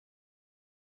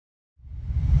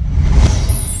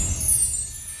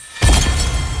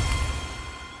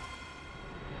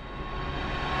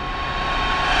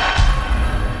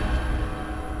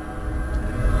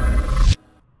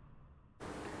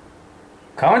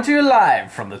Coming to you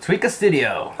live from the Tweeka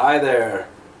studio. Hi there.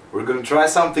 We're going to try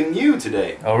something new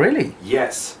today. Oh, really?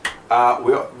 Yes.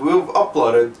 We've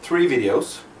uploaded 3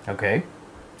 videos. Okay.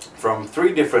 From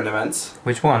 3 different events.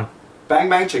 Which one? Bang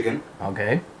Bang Chicken.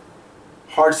 Okay.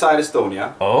 Hardside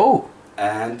Estonia. Oh.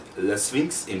 And Le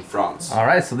Sphinx in France.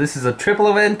 Alright, so this is a triple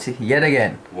event yet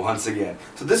again. Once again.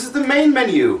 So this is the main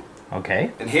menu.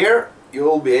 Okay. And here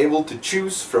you'll be able to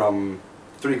choose from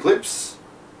 3 clips.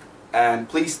 And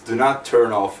please do not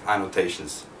turn off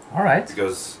annotations. Alright.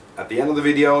 Because at the end of the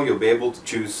video you'll be able to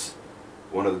choose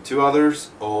one of the 2 others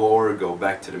or go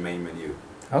back to the main menu.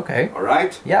 Okay.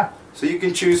 Alright? Yeah. So you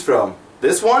can choose from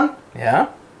this one, Yeah.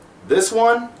 this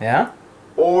one, Yeah.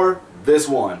 or this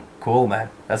one. Cool, man.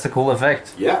 That's a cool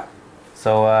effect. Yeah.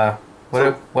 So,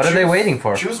 what are they waiting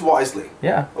for? Choose wisely.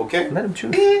 Yeah. Okay? Let them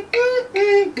choose.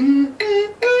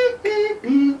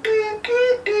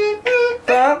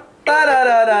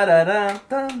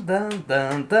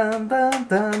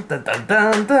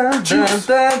 Choose.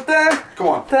 Come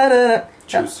on.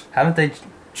 Choose. Haven't they?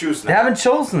 Choose now. They haven't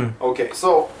chosen. Okay,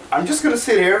 so I'm just gonna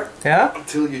sit here Yeah.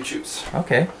 until you choose.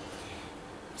 Okay.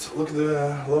 So look at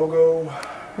the logo.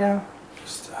 Yeah.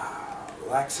 Just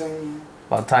relaxing.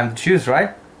 About time to choose,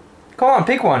 right? Come on,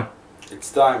 pick one.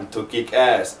 It's time to kick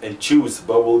ass and choose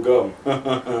bubble gum.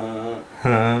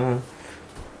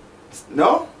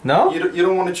 No? No? You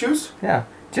don't want to choose? Yeah.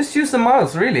 Just use the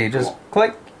mouse, really. Just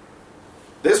click.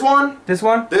 This one, This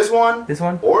one. this one, This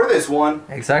one. or this one.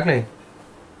 Exactly.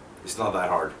 It's not that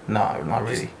hard. No, not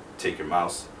really. Just take your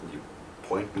mouse and you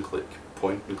point and click,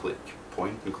 point and click,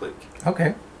 point and click.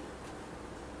 Okay.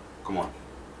 Come on.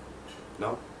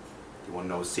 No? You want to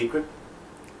know a secret?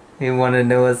 You want to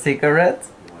know a secret?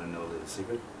 You want to know the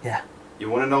secret? Yeah. You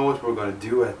want to know what we're going to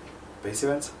do at base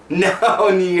events? No,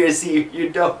 New Year's Eve, you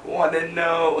don't want to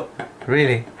know.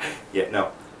 Really? Yeah,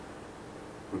 no.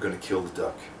 We're going to kill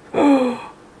the duck.